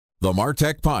The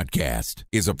MarTech Podcast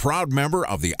is a proud member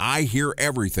of the I Hear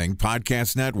Everything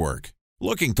Podcast Network.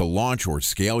 Looking to launch or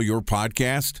scale your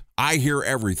podcast? I Hear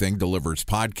Everything delivers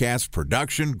podcast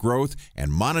production, growth,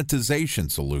 and monetization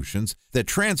solutions that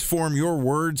transform your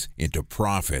words into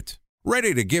profit.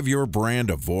 Ready to give your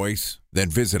brand a voice? Then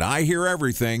visit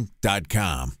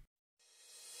iheareverything.com.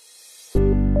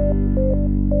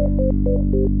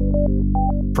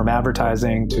 From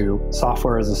advertising to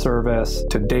software as a service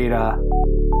to data.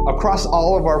 Across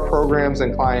all of our programs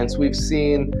and clients, we've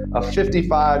seen a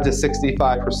 55 to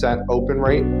 65% open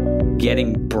rate.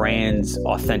 Getting brands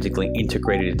authentically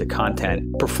integrated into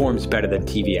content performs better than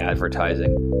TV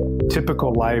advertising.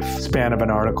 Typical lifespan of an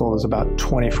article is about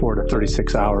 24 to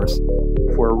 36 hours.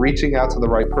 If we're reaching out to the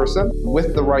right person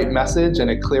with the right message and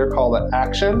a clear call to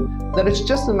action, then it's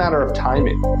just a matter of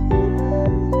timing.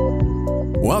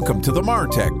 Welcome to the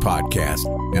MarTech Podcast,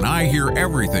 an I Hear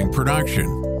Everything production.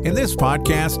 In this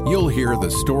podcast, you'll hear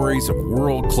the stories of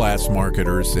world-class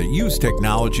marketers that use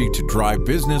technology to drive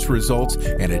business results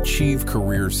and achieve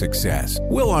career success.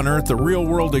 We'll unearth the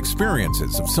real-world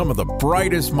experiences of some of the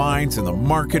brightest minds in the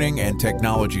marketing and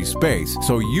technology space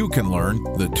so you can learn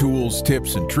the tools,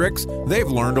 tips, and tricks they've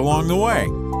learned along the way.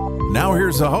 Now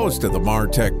here's the host of the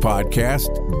MarTech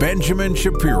Podcast, Benjamin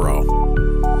Shapiro.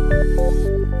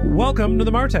 Welcome to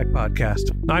the MarTech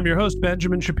Podcast. I'm your host,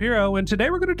 Benjamin Shapiro, and today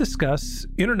we're going to discuss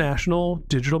international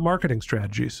digital marketing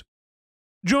strategies.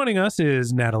 Joining us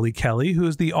is Nataly Kelly, who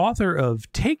is the author of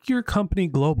Take Your Company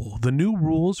Global, The New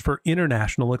Rules for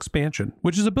International Expansion,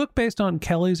 which is a book based on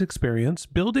Kelly's experience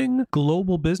building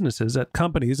global businesses at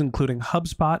companies including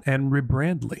HubSpot and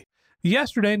Rebrandly.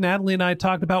 Yesterday, Nataly and I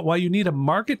talked about why you need a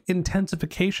market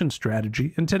intensification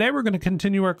strategy, and today we're going to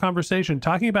continue our conversation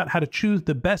talking about how to choose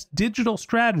the best digital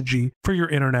strategy for your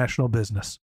international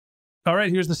business. All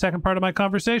right, here's the second part of my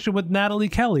conversation with Nataly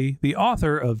Kelly, the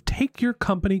author of Take Your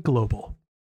Company Global.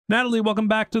 Nataly, welcome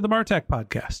back to the MarTech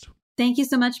Podcast. Thank you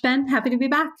so much, Ben. Happy to be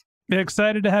back.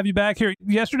 Excited to have you back here.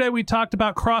 Yesterday, we talked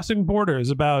about crossing borders,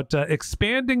 about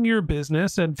expanding your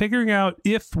business and figuring out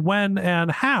if, when, and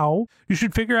how you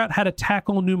should figure out how to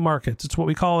tackle new markets. It's what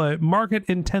we call a market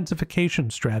intensification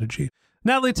strategy.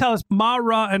 Nataly, tell us, Ma,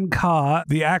 Ra, and Ka,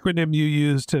 the acronym you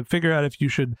use to figure out if you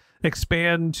should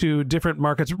expand to different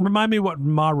markets. Remind me what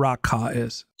Ma, Ra, Ka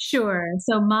is. Sure.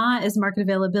 So Ma is market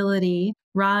availability,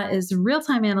 Ra is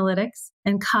real-time analytics,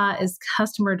 and Ka is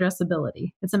customer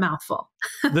addressability. It's a mouthful.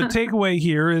 The takeaway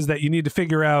here is that you need to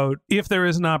figure out if there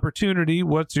is an opportunity,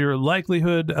 what's your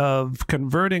likelihood of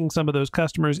converting some of those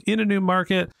customers in a new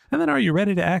market, and then are you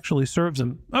ready to actually serve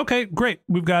them? Okay, great.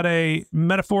 We've got a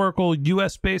metaphorical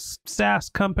US-based SaaS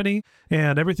company,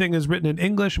 and everything is written in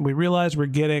English, and we realize we're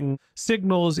getting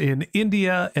signals in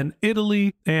India and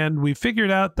Italy, and we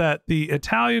figured out that the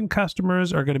Italian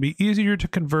customers are going to be easier to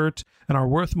convert and are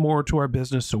worth more to our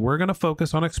business, so we're going to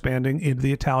focus on expanding into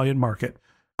the Italian market.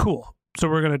 Cool. So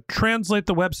we're going to translate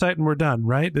the website and we're done,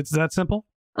 right? It's that simple?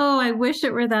 Oh, I wish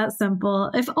it were that simple.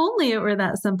 If only it were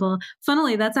that simple.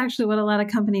 Funnily, that's actually what a lot of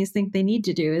companies think they need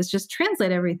to do, is just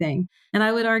translate everything. And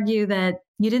I would argue that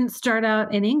you didn't start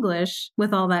out in English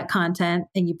with all that content,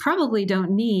 and you probably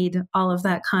don't need all of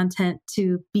that content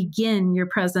to begin your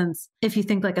presence if you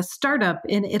think like a startup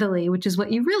in Italy, which is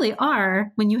what you really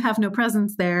are when you have no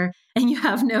presence there and you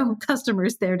have no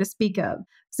customers there to speak of.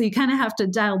 So you kind of have to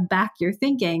dial back your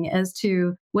thinking as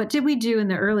to what did we do in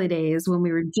the early days when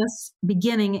we were just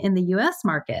beginning in the US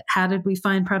market? How did we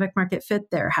find product market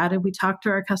fit there? How did we talk to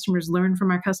our customers, learn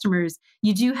from our customers?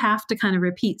 You do have to kind of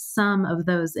repeat some of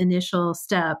those initial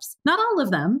steps, not all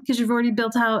of them, because you've already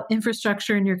built out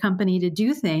infrastructure in your company to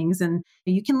do things and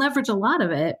you can leverage a lot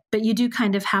of it, but you do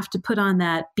kind of have to put on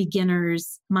that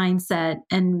beginner's mindset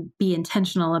and be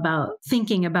intentional about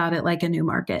thinking about it like a new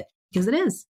market, because it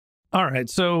is. All right.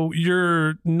 So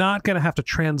you're not going to have to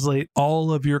translate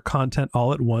all of your content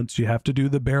all at once. You have to do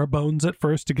the bare bones at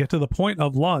first to get to the point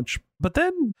of launch. But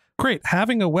then, great,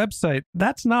 having a website,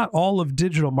 that's not all of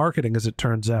digital marketing, as it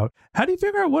turns out. How do you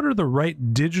figure out what are the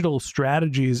right digital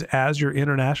strategies as you're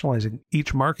internationalizing?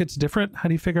 Each market's different. How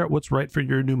do you figure out what's right for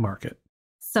your new market?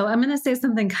 So I'm going to say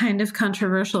something kind of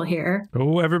controversial here.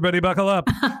 Oh, everybody buckle up.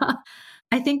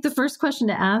 I think the first question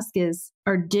to ask is,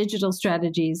 are digital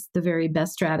strategies the very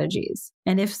best strategies?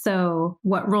 And if so,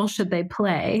 what role should they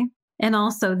play? And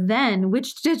also then,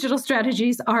 which digital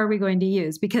strategies are we going to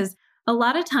use? Because a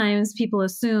lot of times people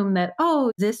assume that,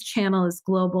 oh, this channel is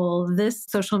global, this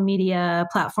social media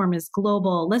platform is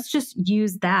global. Let's just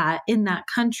use that in that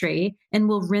country and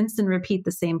we'll rinse and repeat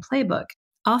the same playbook.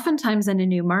 oftentimes in a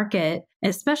new market,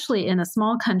 especially in a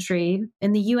small country,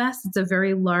 in the US, it's a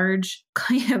very large,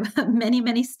 many,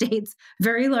 many states,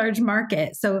 very large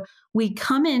market. So we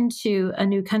come into a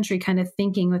new country kind of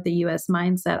thinking with the US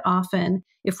mindset often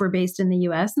if we're based in the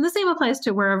US. And the same applies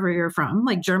to wherever you're from.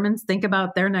 Like Germans think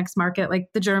about their next market like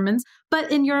the Germans.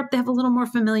 But in Europe, they have a little more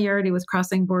familiarity with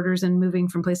crossing borders and moving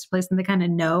from place to place. And they kind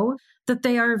of know that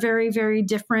they are very, very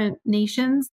different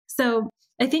nations. So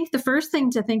I think the first thing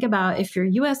to think about if you're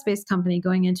a US-based company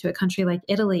going into a country like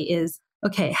Italy is,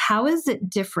 okay, how is it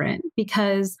different?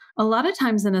 Because a lot of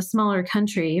times in a smaller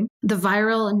country, the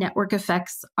viral network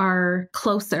effects are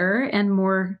closer and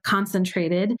more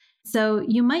concentrated. So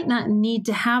you might not need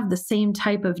to have the same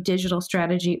type of digital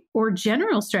strategy or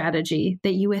general strategy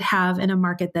that you would have in a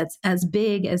market that's as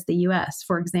big as the US,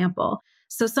 for example.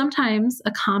 So sometimes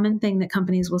a common thing that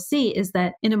companies will see is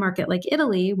that in a market like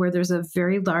Italy, where there's a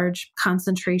very large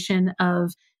concentration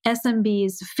of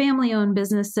SMBs, family-owned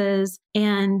businesses,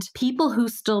 and people who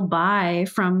still buy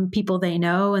from people they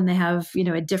know, and they have,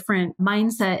 a different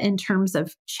mindset in terms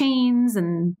of chains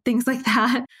and things like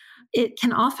that. It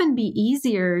can often be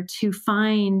easier to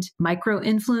find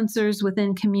micro-influencers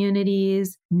within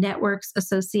communities, networks,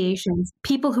 associations,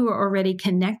 people who are already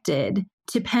connected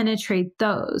to penetrate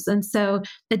those. And so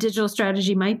a digital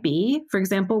strategy might be, for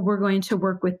example, we're going to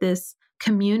work with this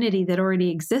community that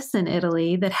already exists in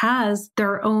Italy that has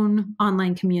their own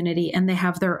online community and they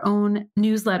have their own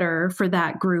newsletter for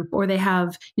that group, or they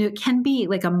have, it can be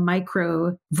like a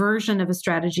micro version of a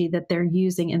strategy that they're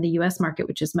using in the US market,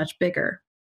 which is much bigger.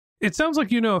 It sounds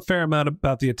like you know a fair amount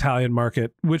about the Italian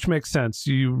market, which makes sense.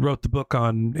 You wrote the book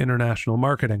on international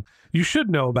marketing. You should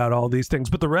know about all these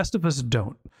things, but the rest of us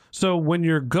don't. So when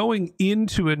you're going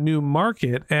into a new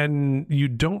market and you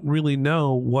don't really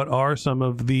know what are some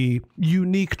of the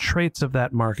unique traits of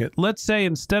that market, let's say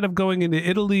instead of going into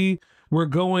Italy, we're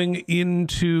going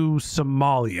into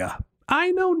Somalia. I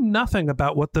know nothing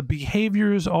about what the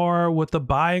behaviors are, what the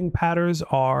buying patterns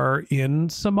are in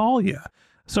Somalia.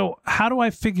 So how do I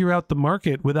figure out the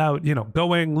market without,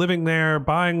 going, living there,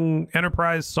 buying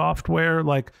enterprise software,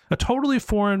 like a totally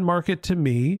foreign market to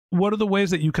me? What are the ways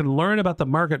that you can learn about the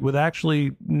market with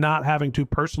actually not having to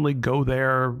personally go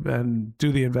there and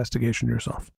do the investigation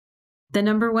yourself? The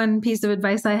number one piece of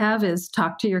advice I have is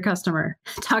talk to your customer.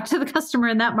 Talk to the customer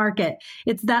in that market.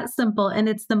 It's that simple. And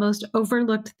it's the most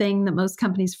overlooked thing that most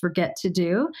companies forget to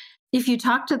do. If you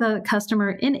talk to the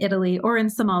customer in Italy or in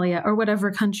Somalia or whatever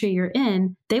country you're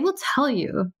in, they will tell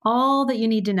you all that you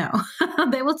need to know.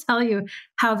 They will tell you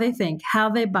how they think, how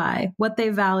they buy, what they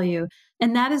value.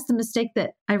 And that is the mistake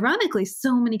that, ironically,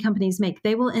 so many companies make.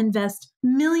 They will invest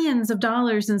millions of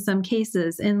dollars in some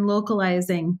cases in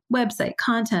localizing website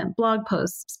content, blog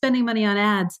posts, spending money on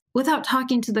ads without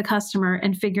talking to the customer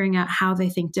and figuring out how they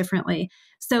think differently.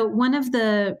 So one of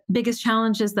the biggest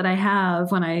challenges that I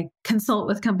have when I consult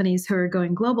with companies who are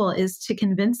going global is to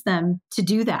convince them to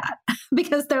do that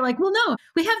because they're like, well, no,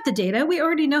 we have the data. We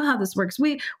already know how this works.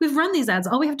 We've run these ads.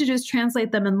 All we have to do is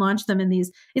translate them and launch them in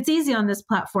these. It's easy on this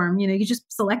platform. You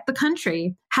just select the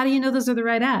country. How do you know those are the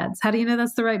right ads? How do you know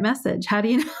that's the right message? How do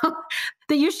you know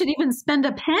that you should even spend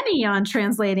a penny on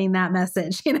translating that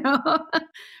message,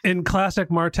 In classic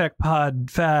MarTech pod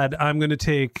fad, I'm going to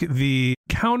take the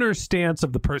counter stance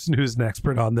of the person who's an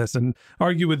expert on this and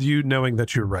argue with you knowing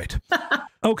that you're right.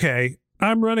 Okay,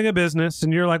 I'm running a business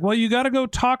and you're like, well, you got to go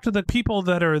talk to the people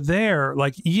that are there.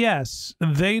 Like, yes,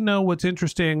 they know what's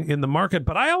interesting in the market,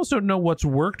 but I also know what's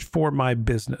worked for my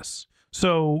business.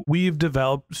 So we've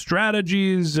developed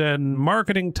strategies and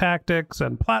marketing tactics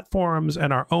and platforms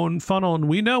and our own funnel. And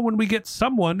we know when we get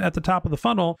someone at the top of the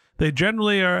funnel, they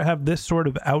generally have this sort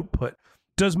of output.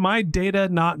 Does my data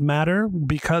not matter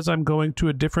because I'm going to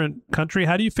a different country?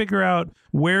 How do you figure out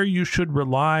where you should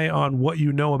rely on what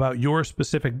you know about your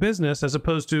specific business as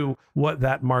opposed to what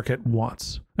that market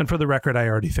wants? And for the record, I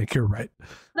already think you're right.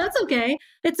 That's okay.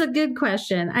 It's a good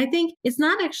question. I think it's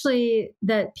not actually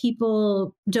that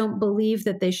people don't believe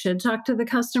that they should talk to the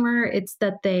customer. It's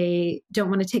that they don't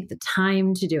want to take the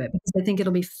time to do it because they think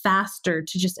it'll be faster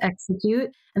to just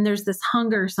execute. And there's this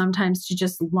hunger sometimes to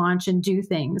just launch and do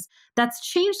things. That's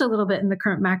changed a little bit in the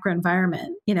current macro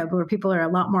environment, where people are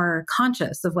a lot more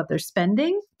conscious of what they're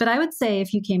spending. But I would say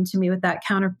if you came to me with that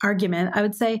counter argument, I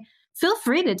would say, feel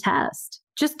free to test.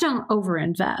 Just don't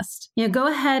overinvest. Go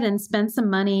ahead and spend some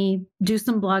money, do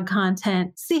some blog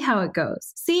content, see how it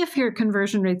goes. See if your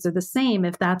conversion rates are the same,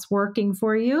 if that's working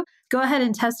for you. Go ahead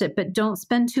and test it, but don't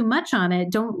spend too much on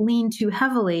it. Don't lean too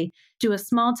heavily. Do a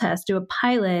small test, do a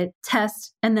pilot,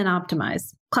 test, and then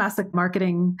optimize. classic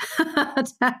marketing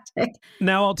tactic.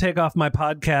 Now I'll take off my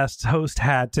podcast host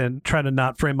hat and try to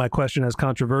not frame my question as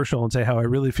controversial and say how I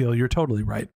really feel. You're totally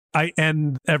right. I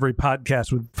end every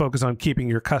podcast with focus on keeping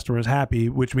your customers happy,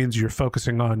 which means you're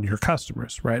focusing on your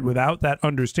customers, right? Without that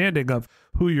understanding of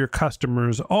who your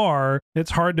customers are,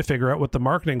 it's hard to figure out what the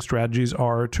marketing strategies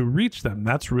are to reach them.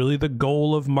 That's really the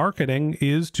goal of marketing,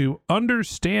 is to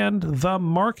understand the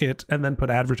market and then put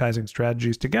advertising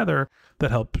strategies together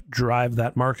that help drive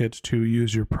that market to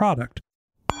use your product.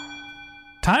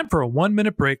 Time for a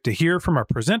 1-minute break to hear from our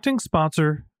presenting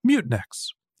sponsor, Mutinex.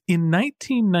 In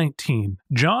 1919,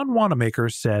 John Wanamaker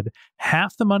said,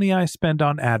 "Half the money I spend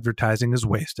on advertising is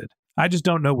wasted. I just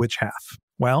don't know which half."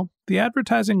 Well, the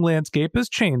advertising landscape has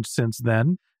changed since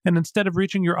then, and instead of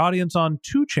reaching your audience on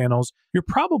 2 channels, you're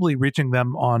probably reaching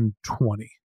them on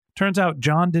 20. Turns out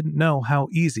John didn't know how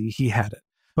easy he had it.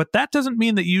 But that doesn't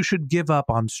mean that you should give up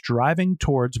on striving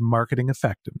towards marketing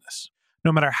effectiveness.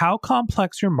 No matter how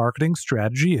complex your marketing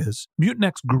strategy is,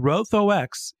 Mutinex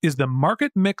GrowthOS is the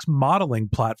market mix modeling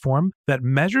platform that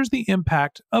measures the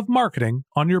impact of marketing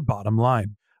on your bottom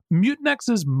line.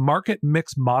 Mutinex's market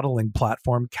mix modeling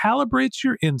platform calibrates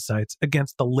your insights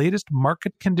against the latest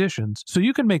market conditions so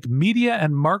you can make media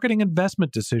and marketing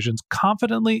investment decisions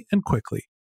confidently and quickly.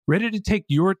 Ready to take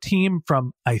your team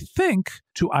from I think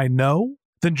to I know?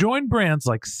 Then join brands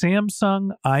like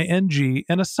Samsung, ING,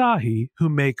 and Asahi who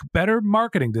make better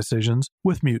marketing decisions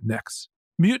with Mutinex.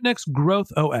 Mutinex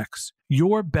GrowthOS.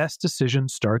 Your best decision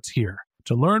starts here.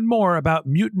 To learn more about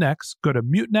Mutinex, go to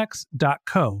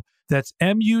mutinex.co. That's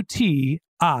MUTINEX.co.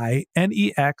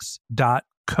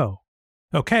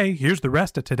 Okay, here's the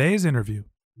rest of today's interview.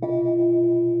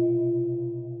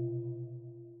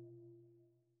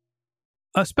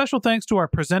 A special thanks to our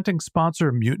presenting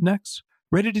sponsor, Mutinex.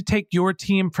 Ready to take your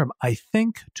team from I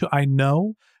think to I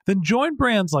know? Then join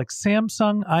brands like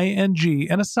Samsung, ING,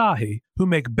 and Asahi who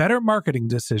make better marketing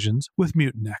decisions with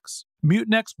Mutinex.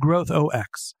 Mutinex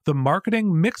GrowthOS, the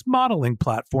marketing mix modeling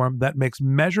platform that makes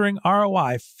measuring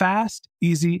ROI fast,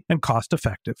 easy, and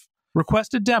cost-effective.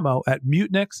 Request a demo at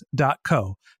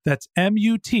mutinex.co. That's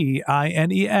MUTINEX.co.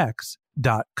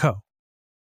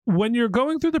 When you're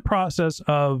going through the process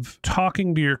of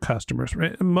talking to your customers,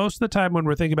 right? Most of the time when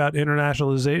we're thinking about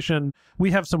internationalization,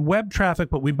 we have some web traffic,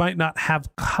 but we might not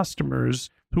have customers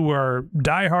who are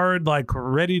diehard, like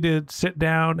ready to sit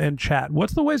down and chat.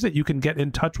 What's the ways that you can get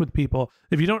in touch with people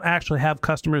if you don't actually have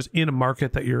customers in a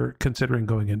market that you're considering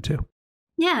going into?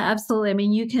 Yeah, absolutely. I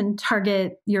mean, you can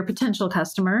target your potential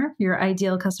customer, your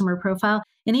ideal customer profile.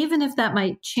 And even if that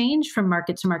might change from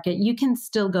market to market, you can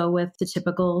still go with the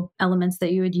typical elements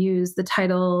that you would use: the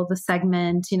title, the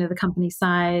segment, the company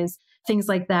size, things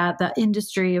like that, the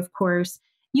industry, of course.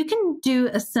 You can do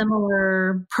a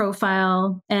similar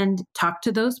profile and talk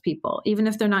to those people. Even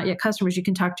if they're not yet customers, you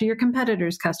can talk to your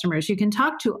competitors' customers. You can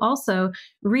talk to also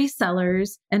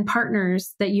resellers and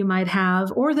partners that you might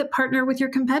have or that partner with your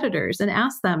competitors and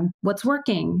ask them what's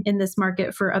working in this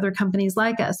market for other companies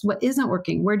like us. What isn't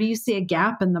working? Where do you see a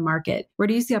gap in the market? Where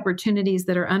do you see opportunities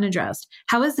that are unaddressed?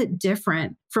 How is it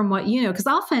different from what you know? Because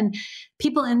often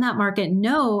people in that market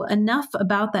know enough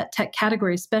about that tech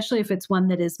category, especially if it's one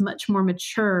that is much more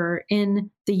mature in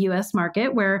the US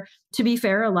market, where, to be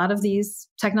fair, a lot of these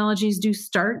technologies do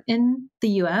start in the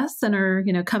US and are,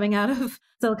 coming out of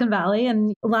Silicon Valley.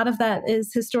 And a lot of that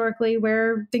is historically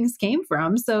where things came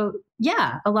from. So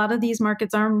yeah, a lot of these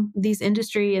markets these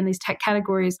industry and these tech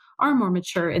categories are more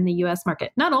mature in the US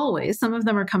market. Not always. Some of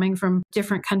them are coming from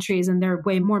different countries and they're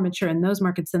way more mature in those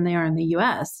markets than they are in the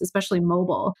US, especially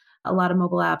mobile. A lot of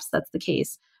mobile apps, that's the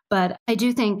case. But I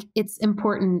do think it's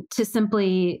important to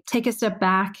simply take a step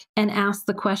back and ask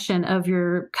the question of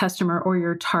your customer or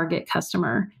your target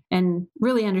customer and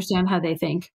really understand how they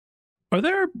think. Are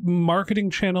there marketing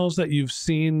channels that you've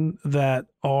seen that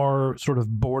are sort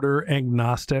of border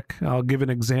agnostic? I'll give an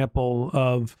example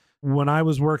of when I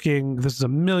was working, this is a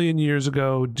million years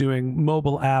ago, doing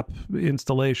mobile app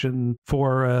installation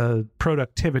for a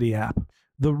productivity app.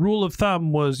 The rule of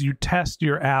thumb was you test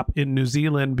your app in New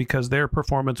Zealand because their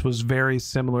performance was very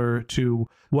similar to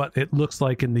what it looks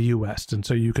like in the US. And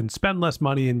so you can spend less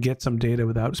money and get some data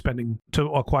without spending to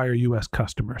acquire US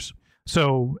customers.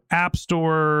 So App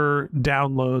Store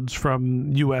downloads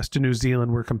from US to New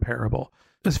Zealand were comparable.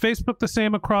 Is Facebook the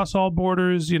same across all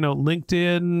borders?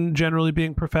 LinkedIn generally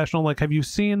being professional. Have you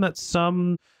seen that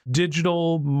some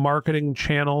digital marketing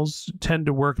channels tend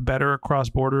to work better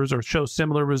across borders or show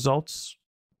similar results?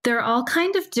 They're all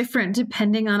kind of different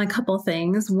depending on a couple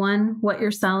things. One, what you're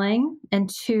selling, and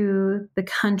two, the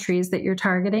countries that you're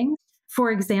targeting.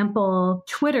 For example,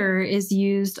 Twitter is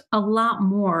used a lot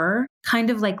more kind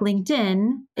of like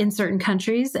LinkedIn in certain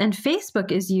countries, and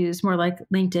Facebook is used more like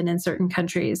LinkedIn in certain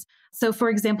countries. So for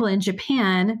example, in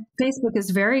Japan, Facebook is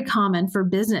very common for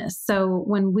business. So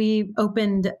when we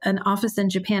opened an office in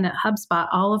Japan at HubSpot,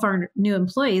 all of our new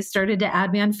employees started to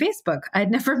add me on Facebook.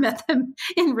 I'd never met them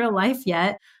in real life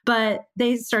yet, but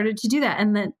they started to do that.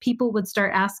 And then people would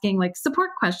start asking like support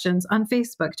questions on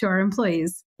Facebook to our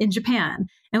employees in Japan.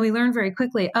 And we learned very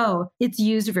quickly, oh, it's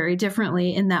used very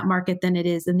differently in that market than it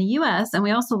is in the US. And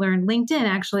we also learned LinkedIn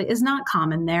actually is not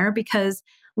common there because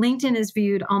LinkedIn is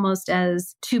viewed almost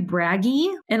as too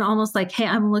braggy and almost like, hey,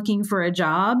 I'm looking for a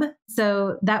job.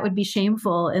 So that would be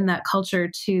shameful in that culture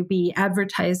to be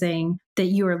advertising that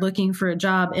you are looking for a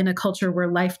job in a culture where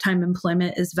lifetime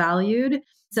employment is valued.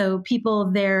 So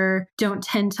people there don't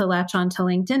tend to latch onto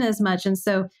LinkedIn as much. And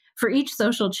so for each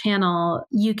social channel,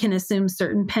 you can assume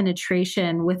certain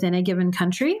penetration within a given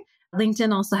country.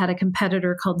 LinkedIn also had a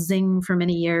competitor called Zing for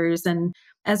many years. And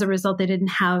as a result, they didn't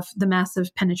have the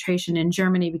massive penetration in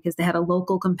Germany because they had a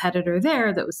local competitor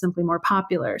there that was simply more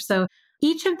popular. So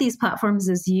each of these platforms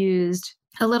is used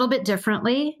a little bit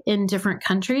differently in different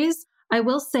countries. I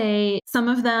will say some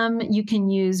of them you can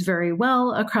use very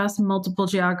well across multiple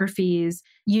geographies.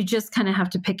 You just kind of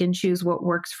have to pick and choose what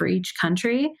works for each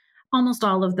country. Almost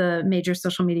all of the major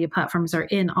social media platforms are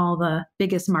in all the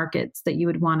biggest markets that you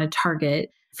would want to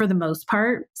target for the most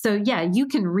part. So yeah, you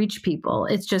can reach people.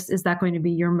 It's just, is that going to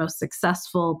be your most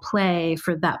successful play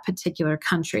for that particular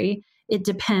country? It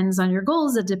depends on your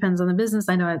goals. It depends on the business.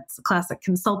 I know it's a classic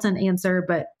consultant answer,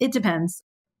 but it depends.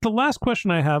 The last question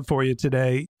I have for you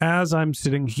today, as I'm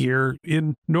sitting here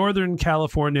in Northern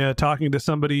California talking to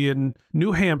somebody in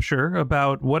New Hampshire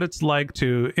about what it's like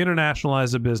to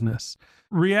internationalize a business.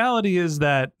 Reality is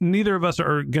that neither of us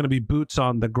are going to be boots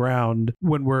on the ground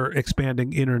when we're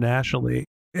expanding internationally.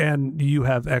 And you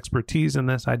have expertise in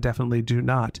this. I definitely do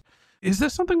not. Is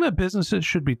this something that businesses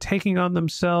should be taking on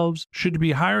themselves? Should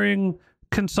be hiring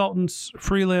consultants,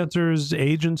 freelancers,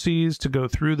 agencies to go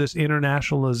through this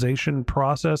internationalization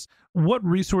process? What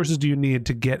resources do you need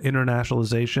to get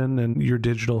internationalization and your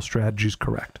digital strategies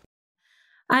correct?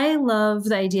 I love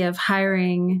the idea of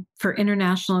hiring for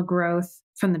international growth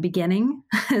from the beginning,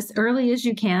 as early as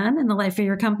you can in the life of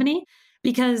your company,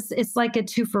 because it's like a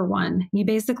 2-for-1. You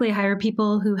basically hire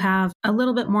people who have a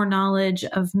little bit more knowledge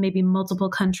of maybe multiple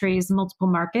countries, multiple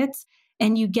markets,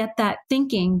 and you get that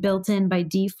thinking built in by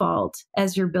default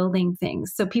as you're building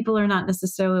things. So people are not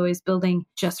necessarily always building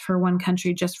just for one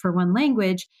country, just for one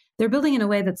language. They're building in a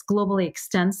way that's globally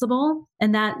extensible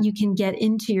and that you can get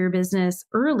into your business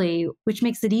early, which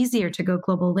makes it easier to go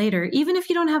global later, even if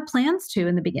you don't have plans to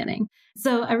in the beginning.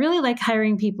 So I really like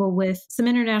hiring people with some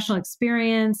international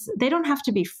experience. They don't have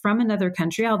to be from another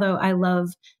country, although I love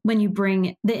when you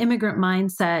bring the immigrant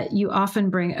mindset, you often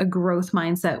bring a growth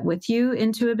mindset with you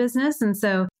into a business. And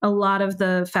so a lot of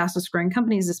the fastest growing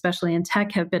companies, especially in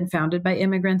tech, have been founded by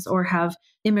immigrants or have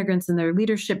immigrants in their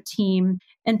leadership team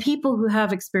and people who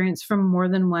have experience from more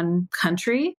than one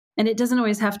country. And it doesn't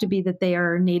always have to be that they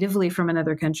are natively from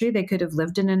another country. They could have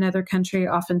lived in another country,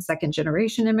 often second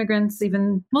generation immigrants,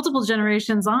 even multiple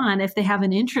generations on, if they have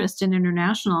an interest in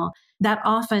international. That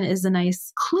often is a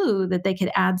nice clue that they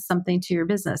could add something to your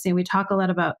business. And we talk a lot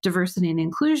about diversity and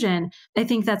inclusion. I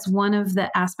think that's one of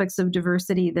the aspects of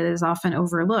diversity that is often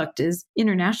overlooked is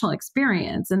international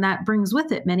experience. And that brings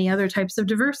with it many other types of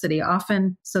diversity,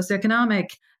 often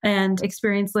socioeconomic and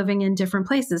experience living in different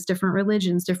places, different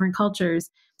religions, different cultures.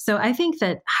 So I think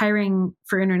that hiring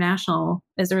for international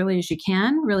as early as you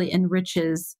can really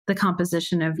enriches the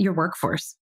composition of your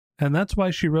workforce. And that's why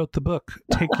she wrote the book,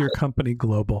 Take Your Company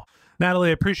Global. Nataly,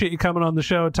 I appreciate you coming on the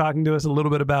show, talking to us a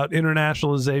little bit about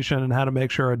internationalization and how to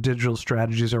make sure our digital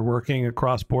strategies are working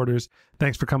across borders.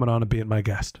 Thanks for coming on and being my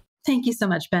guest. Thank you so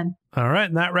much, Ben. All right.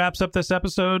 And that wraps up this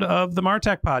episode of the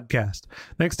MarTech Podcast.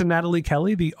 Thanks to Nataly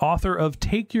Kelly, the author of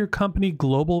Take Your Company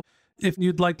Global. If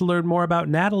you'd like to learn more about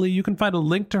Nataly, you can find a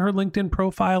link to her LinkedIn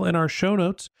profile in our show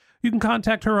notes. You can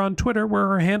contact her on Twitter, where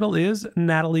her handle is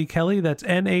Nataly Kelly. That's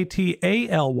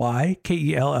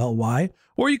NATALYKELLY.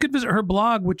 Or you could visit her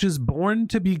blog, which is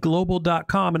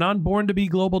borntobeglobal.com. And on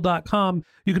borntobeglobal.com,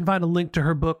 you can find a link to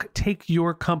her book, Take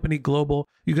Your Company Global.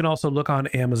 You can also look on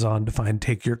Amazon to find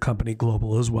Take Your Company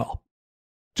Global as well.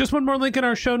 Just one more link in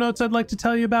our show notes I'd like to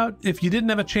tell you about. If you didn't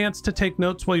have a chance to take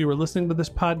notes while you were listening to this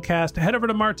podcast, head over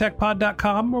to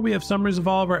martechpod.com, where we have summaries of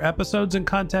all of our episodes and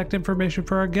contact information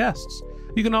for our guests.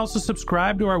 You can also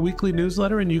subscribe to our weekly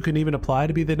newsletter, and you can even apply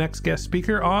to be the next guest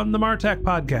speaker on the MarTech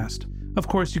Podcast. Of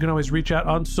course, you can always reach out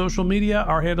on social media.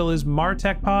 Our handle is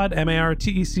MarTechPod,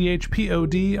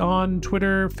 MarTechPod on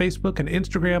Twitter, Facebook, and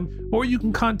Instagram. Or you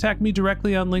can contact me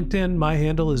directly on LinkedIn. My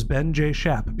handle is Ben J.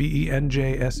 Shap,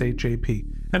 BenJShap.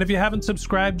 And if you haven't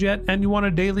subscribed yet and you want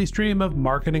a daily stream of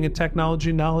marketing and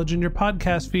technology knowledge in your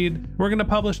podcast feed, we're going to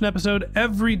publish an episode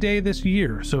every day this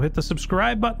year. So hit the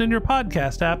subscribe button in your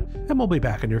podcast app and we'll be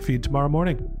back in your feed tomorrow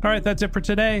morning. All right, that's it for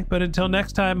today. But until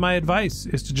next time, my advice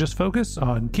is to just focus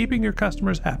on keeping your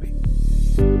customers happy.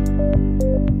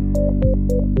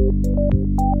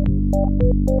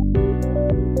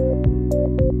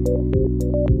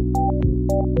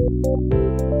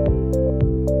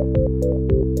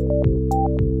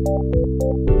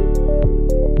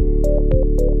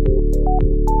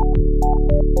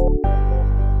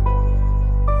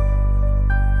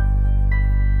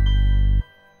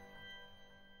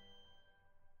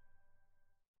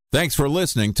 Thanks for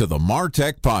listening to the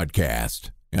MarTech Podcast,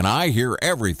 and I Hear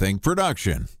Everything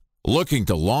production. Looking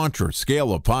to launch or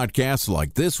scale a podcast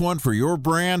like this one for your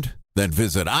brand? Then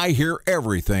visit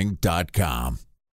iheareverything.com.